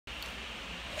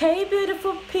Hey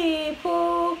beautiful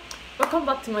people, welcome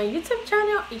back to my YouTube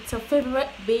channel. It's your favorite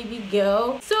baby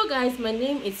girl. So guys, my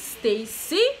name is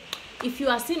Stacy. If you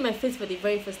are seeing my face for the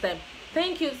very first time,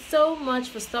 thank you so much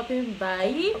for stopping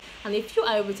by. And if you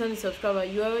are a returning subscriber,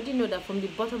 you already know that from the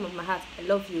bottom of my heart, I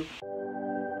love you.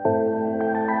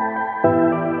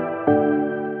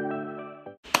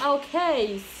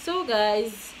 Okay, so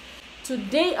guys,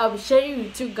 today I'll be sharing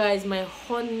with you guys my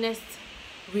honest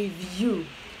review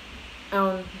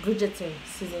on Bridgerton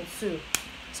season 2.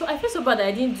 So I feel so bad that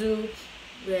I didn't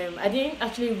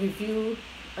actually review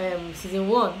season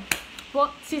 1,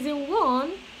 but season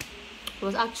 1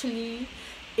 was actually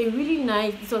it was really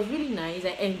nice.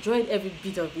 I enjoyed every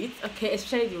bit of it, okay,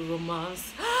 especially the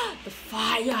romance, the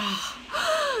fire.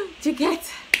 Do you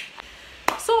get?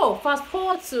 So fast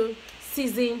forward to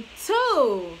season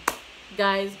 2,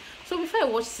 guys. So before I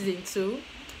watched season 2,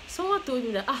 someone told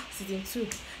me that season 2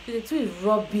 is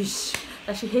rubbish,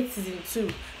 that she hates season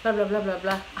 2, blah blah blah blah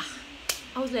blah.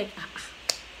 I was like,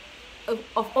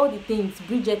 of all the things,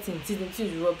 Bridgerton season 2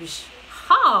 is rubbish.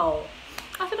 How?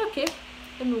 I said, okay,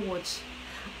 let me watch.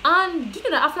 And you know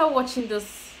that after watching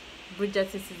this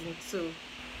Bridgerton season 2,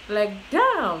 like,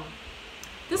 damn,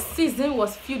 this season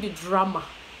was filled with drama.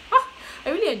 I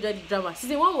really enjoyed the drama.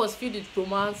 Season 1 was filled with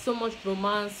romance,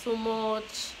 so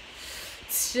much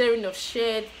sharing of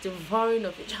shit, devouring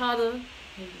of each other.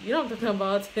 You know what I'm talking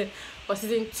about? But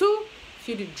season 2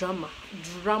 filled with drama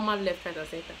left, right, and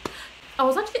center. I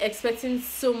was actually expecting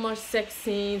so much sex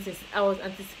scenes. I was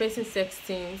anticipating sex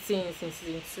scenes in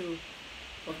season 2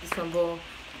 of this one, but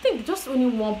I think just only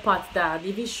one part that they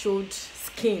even showed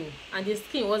skin, and the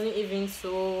skin wasn't even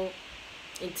so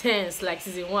intense like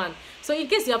season 1. So in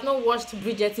case you have not watched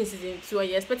Bridgerton season 2 and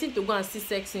you're expecting to go and see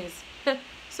sex scenes,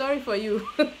 sorry for you.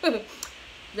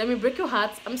 Let me break your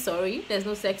heart. I'm sorry, there's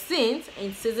no sex scenes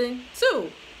in season 2.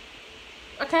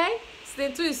 Okay,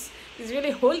 season 2 is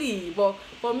really holy, but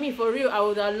for me, for real, I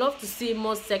would have loved to see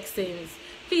more sex scenes.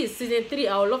 Please, season 3,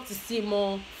 I would love to see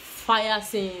more fire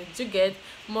scenes. You get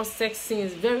more sex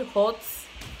scenes, very hot.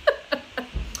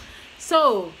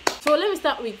 so let me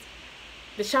start with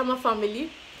the Sharma family,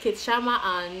 Kate Sharma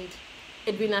and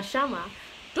Edwina Sharma.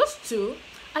 Those two,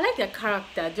 I like their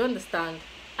character. Do you understand?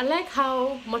 I like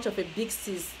how much of a big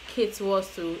sis Kate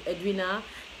was to Edwina.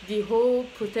 The whole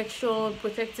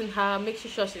protecting her,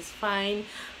 making sure she's fine.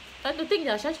 And the thing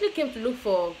that she actually came to look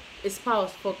for a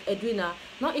spouse for Edwina,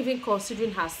 not even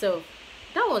considering herself.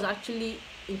 That was actually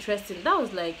interesting. That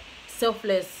was like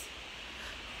selfless.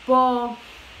 But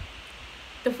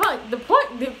the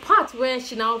part where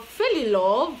she now fell in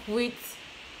love with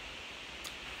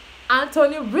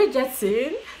Anthony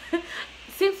Bridgerton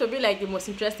seems to be like the most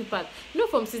interesting part. You know,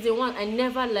 from season 1, I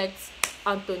never liked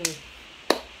Anthony,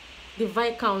 the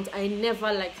Viscount. I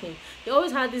never liked him. He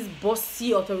always had this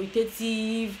bossy,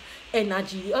 authoritative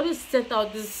energy. He always sent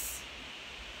out this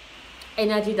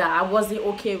energy that I wasn't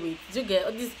okay with. Do you get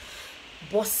all this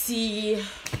bossy?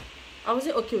 I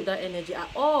wasn't okay with that energy at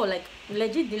all. Like,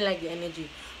 legit didn't like the energy.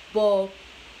 But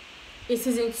in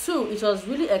season 2, it was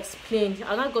really explained,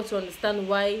 and I got to understand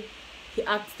why he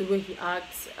acts the way he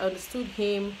acts. I understood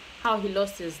him, how he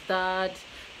lost his dad,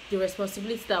 the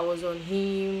responsibility that was on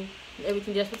him,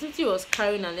 everything. The responsibility was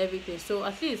carrying and everything. So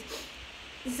at least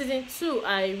in season 2,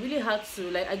 I really had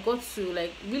to, I got to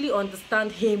really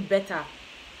understand him better.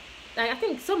 I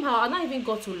think somehow I not even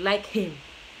got to like him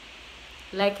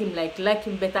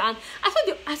better. And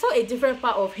I saw a different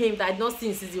part of him that I'd not seen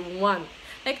in season 1.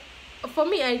 For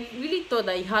me, I really thought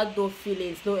that he had no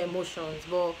feelings, no emotions,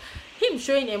 but him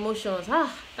showing emotions, that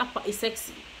part is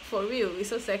sexy. For real, it's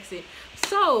so sexy.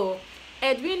 So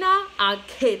Edwina and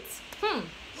Kate,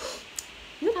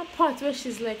 you know that part where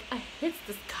she's like, I hate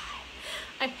this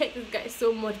guy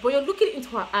so much, but you're looking into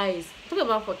her eyes. Talking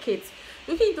about for Kate,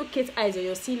 looking into Kate's eyes and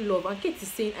you're seeing love, and Kate is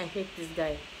saying, I hate this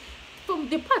guy. From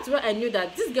the part where I knew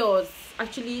that this girl was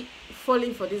actually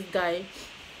falling for this guy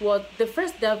was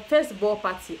their first ball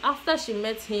party after she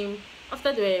met him,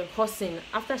 after they were horsing,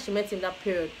 after she met him that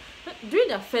period. During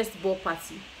their first ball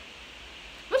party,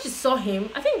 when she saw him,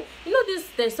 I think, you know,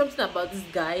 there's something about this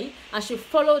guy, and she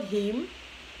followed him,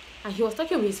 and he was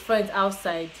talking with his friends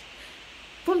outside.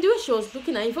 From the way she was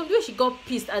looking at him, from the way she got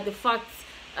pissed at the fact,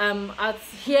 at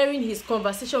hearing his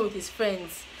conversation with his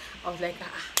friends, I was like,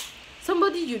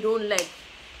 somebody you don't like,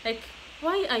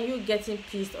 why are you getting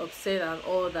pissed, upset, and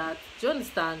all that? Do you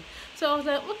understand? So I was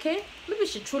like, okay, maybe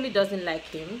she truly doesn't like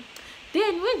him.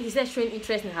 Then when he started showing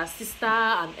interest in her sister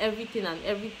and everything,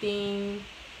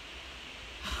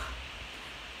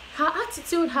 her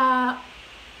attitude, her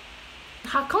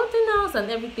countenance and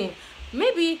everything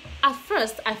maybe at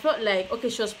first I felt like, okay,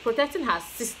 she was protecting her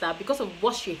sister because of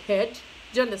what she heard.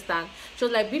 Do you understand? She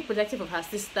was like being protective of her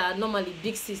sister. Normally,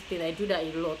 big sis thing, I do that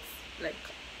a lot. Like,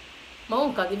 my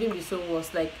own can even be so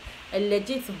worse. Like, I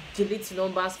legit delete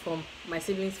numbers from my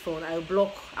siblings' phone. I would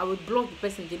block the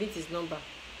person, delete his number.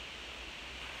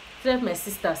 Except my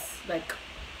sisters. Like,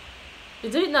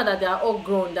 it's only now that they are all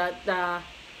grown, that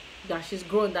she's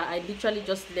grown, that I literally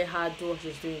just let her do what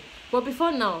she's doing. But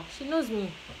before now, she knows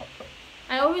me.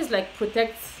 I always like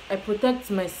protect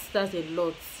my sisters a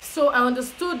lot. So I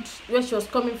understood where she was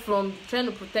coming from, trying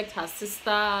to protect her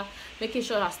sister, making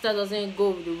sure her sister doesn't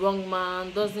go with the wrong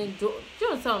man, do you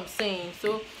understand what I'm saying?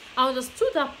 So I understood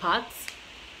that part.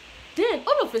 Then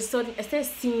all of a sudden I started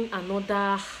seeing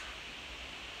another,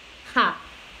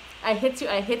 I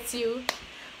hate you,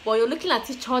 but you're looking at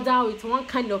each other with one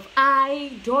kind of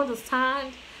eye. Do you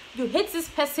understand? You hate this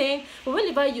person, but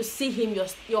whenever you see him,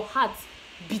 your heart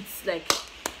beats. Like,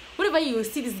 whenever you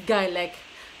see this guy, like,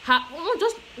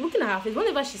 just looking at her face,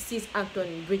 whenever she sees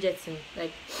Anthony Bridgerton,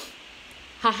 like,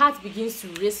 her heart begins to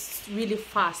race really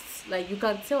fast. Like, you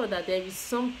can tell that there is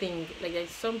something, like, there's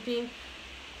something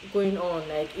going on,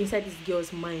 like, inside this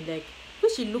girl's mind. Like,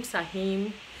 when she looks at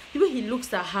him, the way he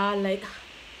looks at her, like,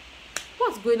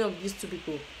 what's going on with these two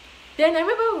people? Then I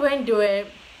remember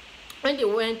when they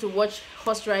went to watch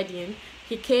horse riding,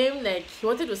 he came, like, he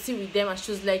wanted to sit with them, and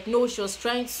she was like, no, she was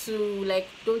trying to, like,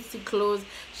 don't sit close.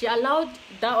 She allowed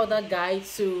that other guy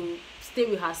to stay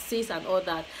with her sis and all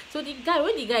that. So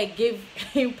when the guy gave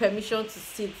him permission to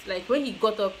sit, like, when he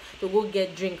got up to go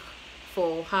get drink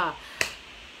for her,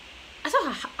 I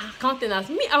saw her countenance.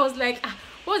 Me, I was like,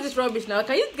 what's this rubbish now?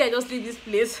 Can this guy just leave this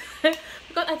place?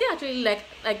 Because I didn't actually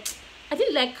I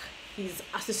didn't like his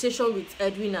association with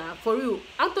Edwina. For real,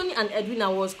 Anthony and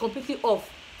Edwina was completely off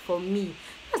for me.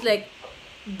 That's like,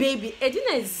 baby,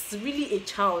 Edwina is really a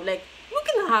child. Like,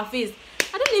 looking at her face,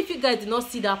 I don't know if you guys did not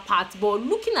see that part, but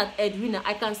looking at Edwina,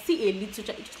 I can see a little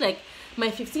child. It's just like my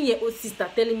 15-year-old sister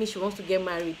telling me she wants to get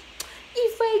married.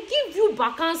 If I give you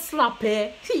backhand slap,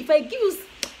 see, if I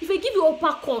give you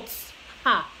uppercuts,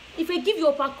 if I give you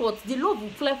uppercuts, the love will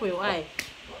fly for your eye.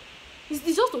 It's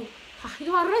just to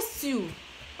arrest you.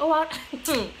 Do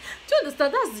you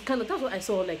understand? That's what I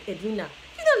saw, like, Edwina.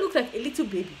 She doesn't look like a little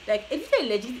baby. Like,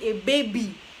 Edwina is legit a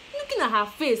baby. Looking at her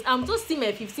face, I'm just seeing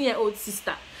my 15-year-old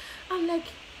sister. I'm like,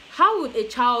 how would a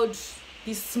child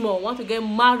this small want to get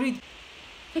married?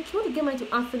 Like, you want to get married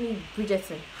to Anthony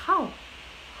Bridgerton? How?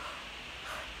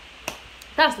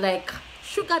 That's like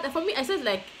sugar. For me, I said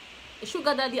like a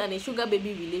sugar daddy and a sugar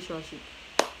baby relationship.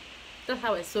 That's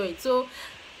how I saw it. So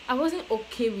I wasn't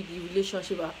okay with the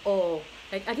relationship at all.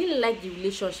 Like, I didn't like the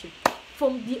relationship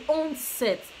from the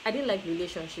onset. I didn't like the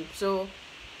relationship. So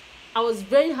I was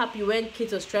very happy when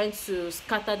Chit was trying to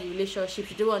scatter the relationship.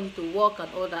 She didn't want it to work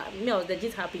and all that. Me, I was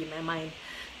legit happy in my mind.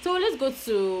 So let's go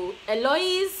to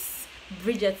Eloise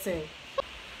Bridgerton.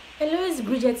 Eloise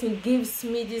Bridgerton gives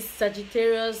me this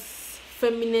Sagittarius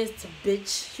feminist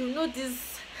bitch. You know,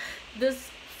 this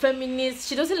feminist.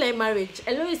 She doesn't like marriage.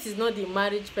 Eloise is not the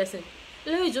marriage person.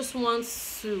 Eloise just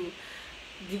wants to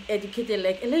be educated.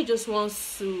 Like, Eloise just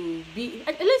wants to be.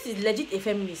 Eloise is legit a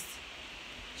feminist.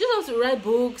 She just wants to write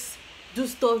books, do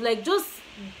stuff, like,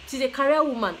 she's a career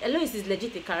woman. Eloise is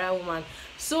legit a career woman.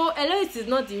 So Eloise is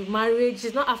not the marriage,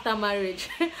 she's not after marriage.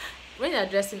 When they're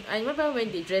dressing, I remember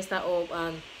when they dressed her up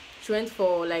and she went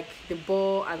for, like, the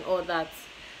ball and all that.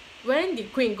 When the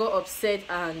queen got upset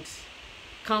and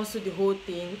canceled the whole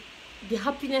thing, the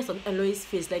happiness on Eloise's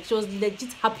face, like, she was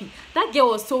legit happy. That girl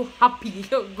was so happy.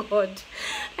 Oh God,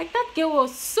 like, that girl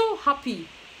was so happy.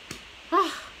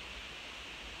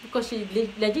 Because she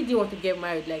legit didn't want to get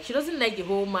married. Like, she doesn't like the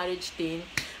whole marriage thing.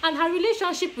 And her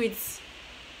relationship with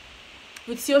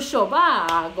Shop,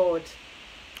 God.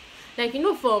 Like, you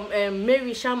know, from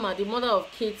Mary Sharma, the mother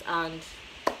of Chit and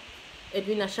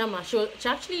Edwina Sharma, she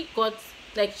actually got,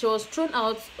 like, she was thrown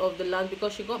out of the land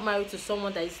because she got married to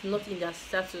someone that is not in their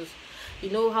status.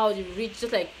 You know how the rich,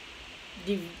 just like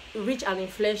the rich and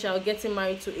influential, getting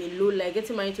married to a low, like,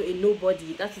 getting married to a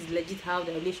nobody. That is legit how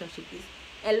the relationship is.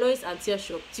 Eloise and Tio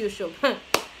Shop.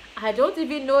 I don't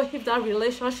even know if that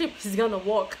relationship is gonna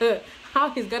work.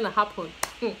 How it's gonna happen.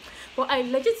 But I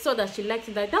legit saw that she liked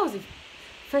it. Like, that was the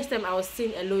first time I was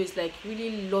seeing Eloise, like,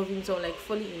 really loving someone, like,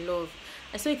 falling in love.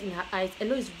 I saw it in her eyes.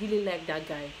 Eloise really liked that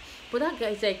guy. But that guy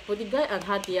is like, but the guy and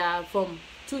her, they are from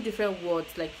two different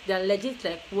worlds. Like, they're legit,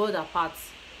 like, world apart.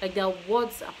 Like, they're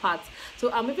worlds apart.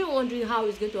 So I'm even wondering how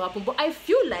it's going to happen. But I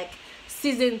feel like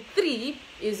season 3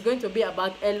 is going to be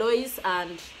about Eloise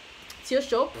and Tio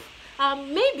Shop.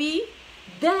 Maybe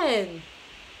then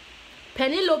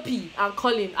Penelope and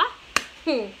Colin.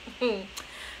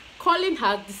 Colin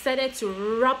has decided to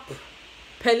wrap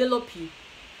Penelope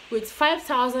with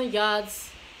 5,000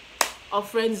 yards of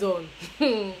friend zone.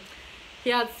 He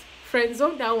has friend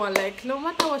zoned that one. Like, no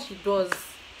matter what she does,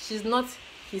 she's not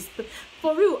his.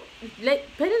 For real, like,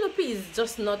 Penelope is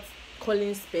just not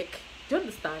Colin's spec. Do you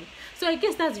understand? So I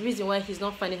guess that's the reason why he's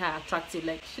not finding her attractive.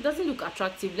 Like, she doesn't look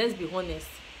attractive, let's be honest.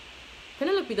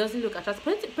 Penelope doesn't look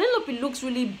attractive. Penelope looks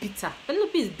really bitter.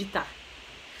 Penelope is bitter.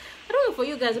 I don't know for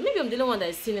you guys, maybe I'm the only one that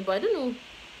is seeing it, but I don't know.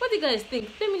 What do you guys think?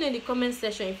 Let me know in the comment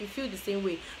section if you feel the same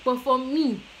way. But for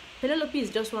me, Penelope is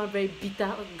just one very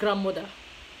bitter grandmother.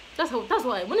 That's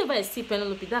why whenever I see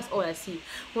Penelope, that's all I see.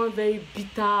 One very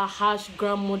bitter, harsh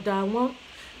grandmother. One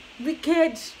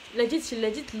wicked. Legit, she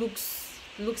legit looks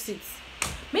it.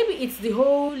 Maybe it's the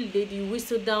whole lady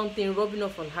whistle down thing rubbing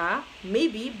off on her.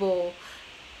 Maybe, but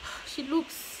she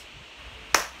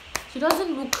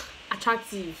doesn't look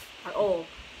attractive at all.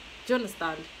 Do you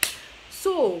understand?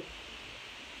 So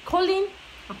Colin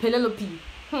and Penelope,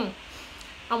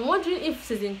 I'm wondering if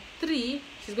season 3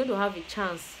 she's going to have a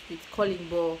chance with Colin,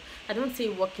 but I don't see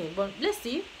it working. But let's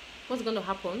see what's going to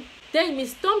happen. Then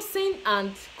Miss Thompson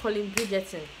and Colin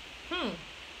Bridgerton.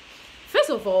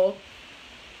 First of all,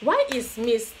 why is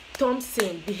Miss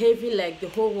Thompson behaving like the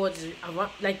whole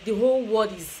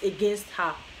world is against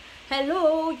her?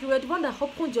 Hello, you were the one that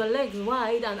opened your legs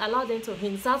wide and allowed them to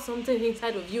insert something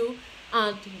inside of you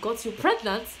and got you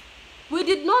pregnant. We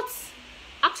did not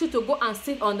ask you to go and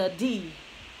sit on the D.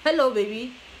 Hello,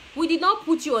 baby. We did not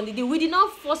put you on the D. We did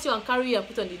not force you and carry you and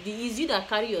put on the D. It's you that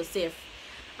carry yourself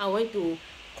and went to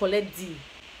collect D. You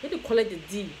went to collect the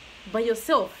D by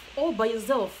yourself, all by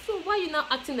yourself. So why are you now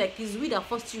acting like it's we that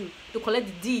forced you to collect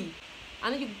the D?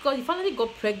 And then you finally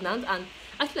got pregnant and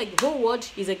acting like the whole world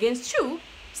is against you.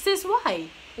 Says why?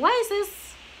 Why is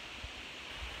this?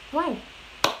 Why?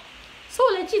 So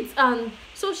legit. And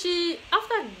so she,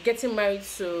 after getting married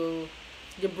to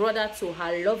the brother to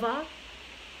her lover,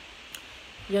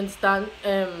 you understand,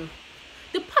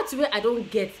 the part where I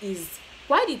don't get is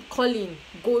why did Colin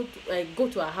go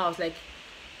to her house? Like,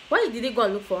 why did they go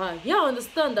and look for her? Yeah, I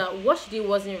understand that what she did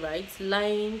wasn't right,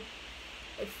 lying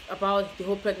about the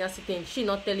whole pregnancy thing, she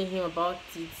not telling him about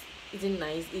it isn't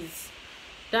nice.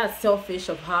 That's selfish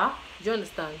of her. Do you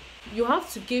understand? You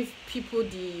have to give people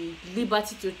the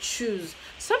liberty to choose.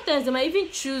 Sometimes they might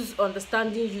even choose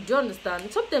understanding you. Do you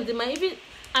understand? Sometimes they might even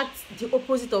act the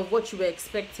opposite of what you were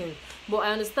expecting. But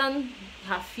I understand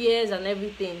her fears and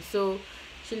everything. So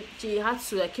she had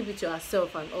to keep it to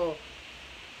herself and all.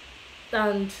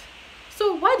 And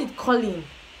so why did Colin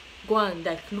go and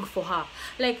look for her?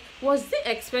 Like, was they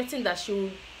expecting that she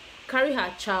would carry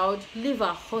her child, leave her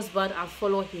husband and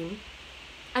follow him?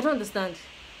 I don't understand.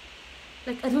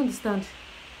 Like, I don't understand.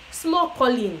 Small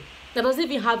Colin that doesn't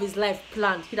even have his life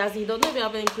planned. He doesn't even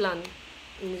have any plan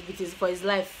for his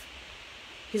life.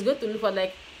 He's going to look for,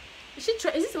 like, is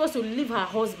he supposed to leave her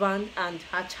husband and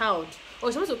her child, or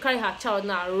is she supposed to carry her child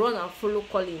now and run and follow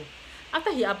Colin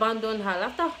after he abandoned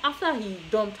her, after he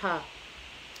dumped her?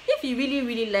 If he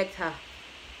really liked her,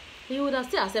 he would have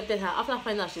still accepted her after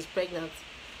finding out she's pregnant.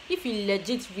 If he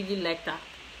legit really liked her.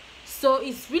 So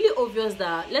it's really obvious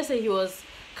that, let's say he was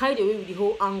carried away with the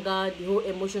whole anger, the whole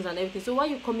emotions and everything. So why are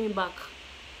you coming back?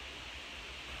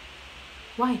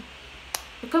 Why?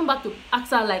 You're coming back to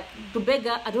ask her, like, to beg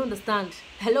her? I don't understand.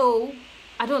 Hello?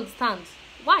 I don't understand.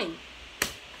 Why?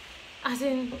 As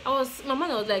in, my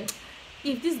mind was like,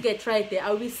 if this girl tried there,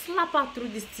 I will slap her through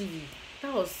this TV.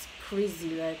 That was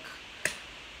crazy, like,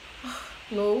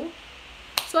 no.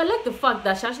 So I like the fact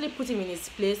that she actually put him in his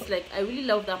place. Like, I really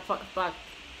love that fact.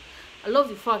 I love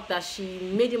the fact that she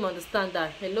made him understand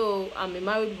that, hello, I'm a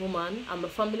married woman, I'm a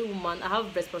family woman, I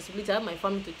have responsibility, I have my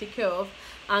family to take care of,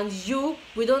 and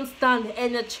we don't stand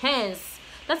any chance.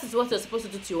 That is what you're supposed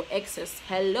to do to your exes.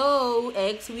 Hello,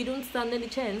 ex, we don't stand any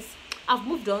chance. I've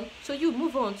moved on, so you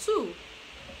move on too.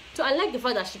 So I like the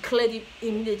fact that she cleared it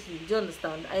immediately. Do you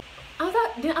understand?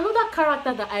 Another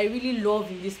character that I really love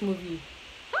in this movie.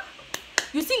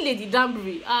 You see Lady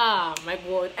Danbury. Ah, my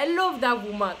God, I love that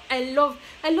woman. I love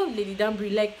Lady Danbury.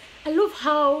 Like, I love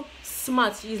how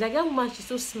smart she is. Like, that woman, she's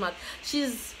so smart.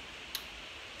 She's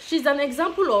an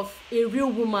example of a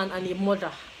real woman and a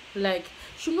mother. Like,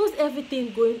 she knows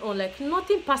everything going on. Like,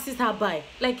 nothing passes her by.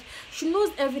 Like, she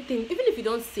knows everything. Even if you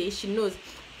don't say, she knows.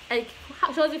 Like,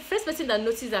 she was the first person that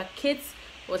noticed that Kate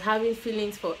was having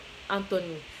feelings for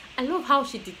Anthony. I love how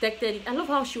she detected it. I love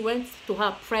how she went to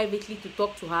her privately to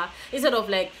talk to her, instead of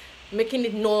like making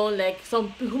it known. Like,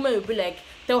 some women will be like,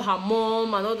 tell her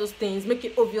mom and all those things, make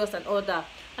it obvious and all that.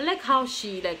 I like how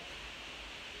she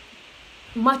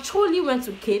maturely went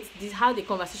to Kate, this how the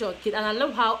conversation with Kate, and I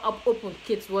love how open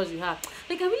Kate was with her.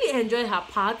 Like, I really enjoy her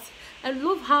part. I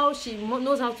love how she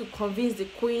knows how to convince the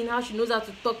queen, how she knows how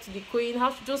to talk to the queen,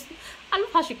 how she just, I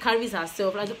love how she carries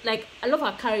herself. I love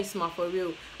her charisma, for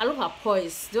real. I love her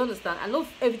poise. Do you understand? I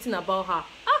love everything about her.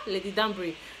 Lady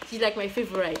Danbury, she's like my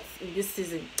favorite in this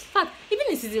season. In fact, even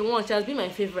in season 1, she has been my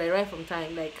favorite right from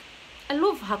time. Like, I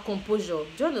love her composure.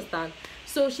 Do you understand?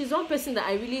 So she's one person that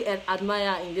I really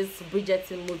admire in this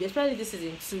Bridgerton movie, especially this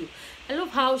season 2. I love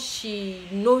how she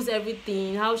knows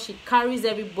everything, how she carries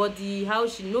everybody, how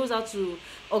she knows how to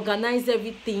organize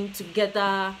everything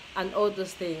together and all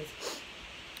those things.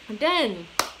 And then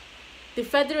the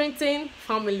Featherington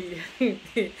family.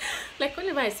 Like,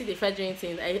 whenever I see the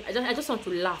Featherington, I just want to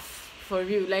laugh, for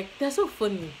real. Like, they're so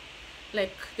funny.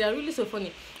 Like, they are really so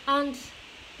funny. And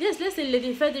yes, let's say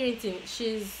Lady Featherington,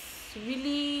 she's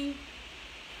really,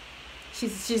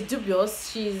 she's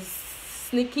dubious, she's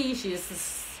sneaky,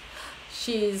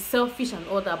 she's selfish and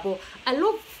all that, but I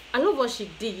love what she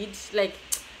did. Like,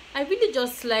 I really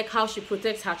just like how she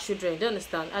protects her children. Do you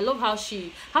understand? I love how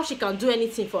she can do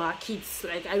anything for her kids.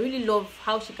 Like, I really love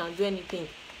how she can do anything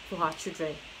for her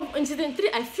children. In season 3,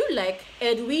 I feel like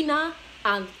Edwina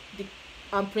and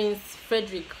Prince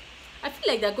Frederick, I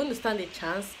feel like they're going to stand a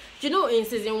chance. You know, in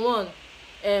season 1,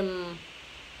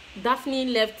 Daphne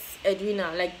left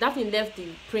Edwina, like Daphne left the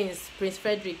Prince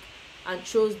Frederick and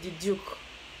chose the Duke.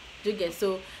 Do you get?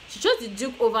 So she chose the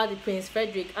Duke over the Prince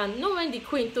Frederick. And you know, when the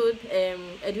queen told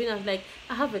Edwina, like,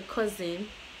 I have a cousin,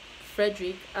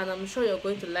 Frederick, and I'm sure you're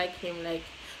going to like him. Like,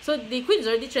 so the queen is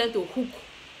already trying to hook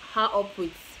her up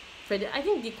with Frederick. I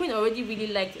think the queen already really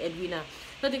liked Edwina.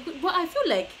 But I feel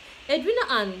like Edwina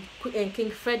and King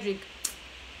Frederick,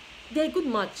 they're a good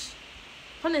match.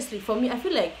 Honestly, for me, I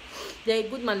feel like they're a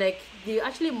good match. Like, they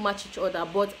actually match each other.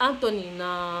 But Anthony,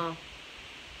 nah.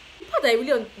 The part I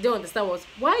really don't understand was,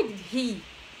 why did he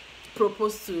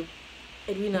propose to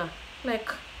Edwina? Like,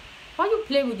 why you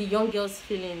play with the young girl's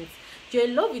feelings? You're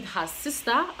in love with her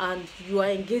sister and you are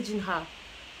engaging her.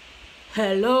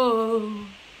 Hello.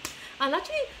 And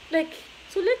actually, like,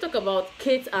 so let's talk about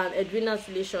Kate and Edwina's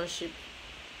relationship.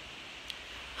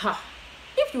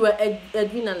 If you were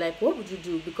Edwina, like, what would you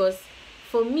do? Because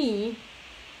for me,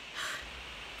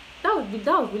 that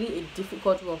was really a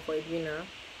difficult one for Edwina.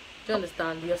 Do you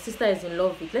understand? Your sister is in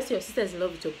love with, let's say your sister is in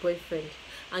love with your boyfriend,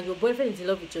 and your boyfriend is in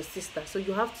love with your sister, so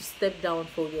you have to step down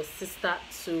for your sister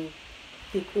to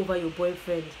take over your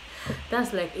boyfriend.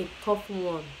 That's like a tough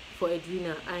one for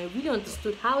Edwina. I really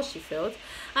understood how she felt.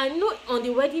 I know on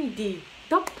the wedding day,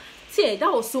 that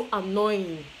was so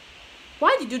annoying.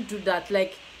 Why did you do that?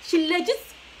 Like,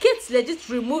 Kate legit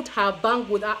removed her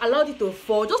bangle and allowed it to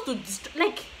fall just to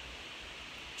like,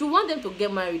 you want them to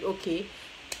get married, okay?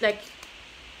 Like,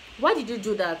 why did you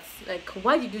do that? Like,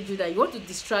 why did you do that? You want to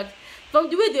distract from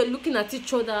the way they're looking at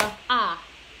each other.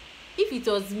 If it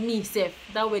was me, Seth,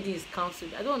 that wedding is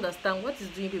cancelled. I don't understand what is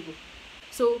doing, people.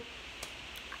 So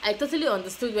I totally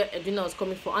understood where Edwina was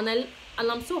coming from, and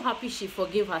I'm so happy she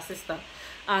forgave her sister,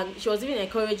 and she was even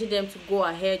encouraging them to go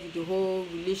ahead with the whole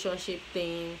relationship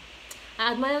thing.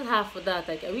 I admired her for that.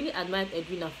 Like, I really admired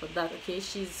Edwina for that. Okay,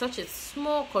 she's such a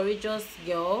small, courageous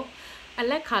girl. I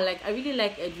like her. Like, I really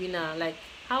like Edwina. Like,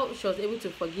 how she was able to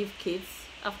forgive Kate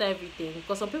after everything,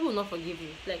 because some people will not forgive you.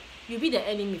 Like, you'll be the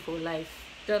enemy for life.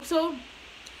 So,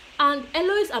 and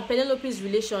Eloise and Penelope's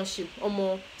relationship,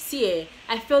 see,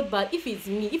 I felt bad. If it's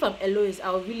me, if I'm Eloise,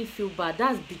 I would really feel bad.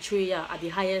 That's betrayal at the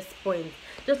highest point.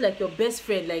 Just like your best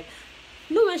friend. Like,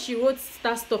 you know, when she wrote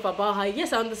that stuff about her,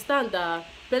 yes, I understand that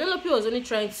Penelope was only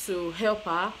trying to help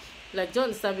her. Like, do you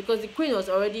understand? Because the queen was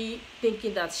already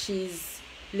thinking that she's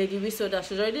Lady Whistledown.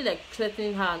 She was already like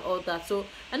threatening her and all that. So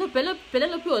I know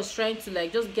Penelope was trying to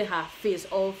like just get her face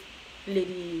off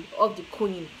the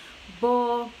queen.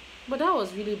 But that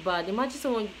was really bad. Imagine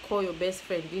someone you call your best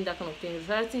friend doing that kind of thing,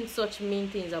 writing such mean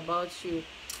things about you.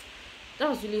 That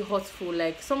was really hurtful.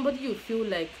 Like, somebody you feel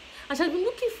like, and she had been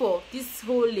looking for this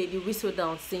whole Lady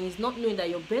Whistledown thing, not knowing that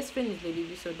your best friend is Lady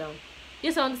Whistledown.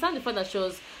 Yes, I understand the fact that she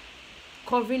was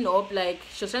covering up, like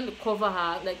she was trying to cover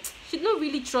her. Like, she did not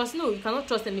really trust. No, you cannot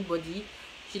trust anybody.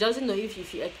 She doesn't know if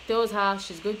she tells her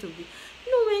she's going to be,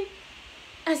 when,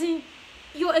 as in,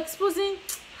 you're exposing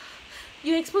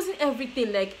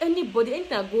everything. Like, anything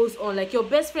that goes on, like your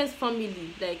best friend's family,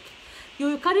 like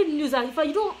you carry news. And if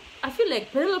you don't, I feel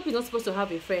like Penelope is not supposed to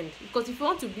have a friend, because if you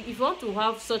want to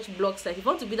have such blocks, like if you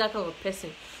want to be that kind of person,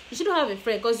 you shouldn't have a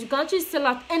friend, because you can actually sell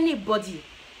out anybody.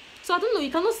 So I don't know,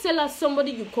 you cannot sell out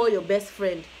somebody you call your best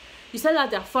friend. You sell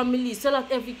out their family, you sell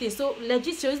out everything. So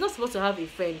legit, she's not supposed to have a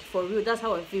friend, for real. That's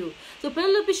how I feel. So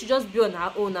Penelope should just be on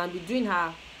her own and be doing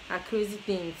her her crazy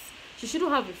things. She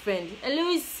shouldn't have a friend.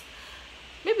 Eloise,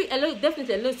 maybe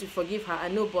definitely Eloise will forgive her, I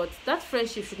know, but that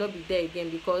friendship should not be there again,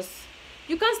 because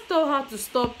you can't tell her to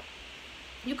stop.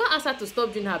 You can't ask her to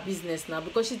stop doing her business now,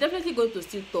 because she's definitely going to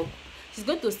still talk. She's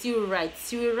going to still write.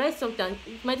 She will write something.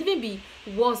 It might even be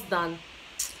worse than.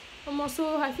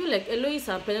 Also, I feel like Eloise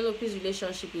and Penelope's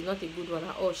relationship is not a good one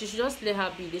at all. She should just let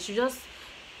her be. They should just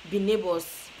be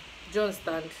neighbors. Do you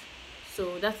understand?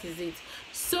 So that is it.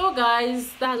 So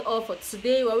guys, that's all for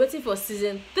today. We're waiting for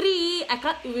season 3. I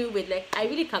can't even wait. Like, I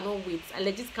really cannot wait. I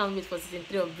legit can't wait for season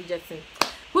 3 of Bridgerton.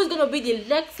 Who's gonna be the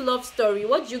next love story?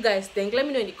 What do you guys think? Let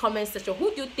me know in the comment section.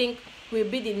 Who do you think will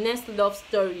be the next love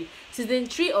story? Season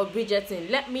 3 of Bridgerton?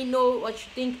 Let me know what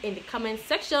you think in the comment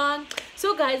section.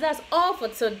 So guys, that's all for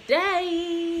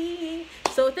today.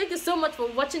 So thank you so much for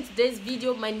watching today's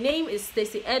video. My name is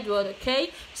Stacey Edward,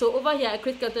 okay? So over here I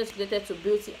create content related to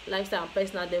beauty, lifestyle, and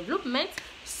personal development.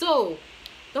 So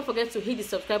don't forget to hit the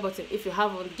subscribe button if you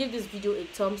haven't. Give this video a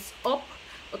thumbs up,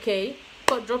 okay?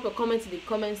 Drop a comment in the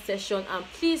comment section, and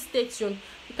please stay tuned.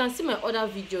 You can see my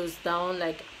other videos down,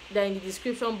 like they're in the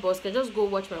description box. You can just go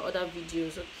watch my other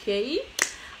videos, okay?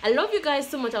 I love you guys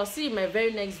so much. I'll see you in my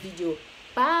very next video.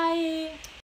 Bye.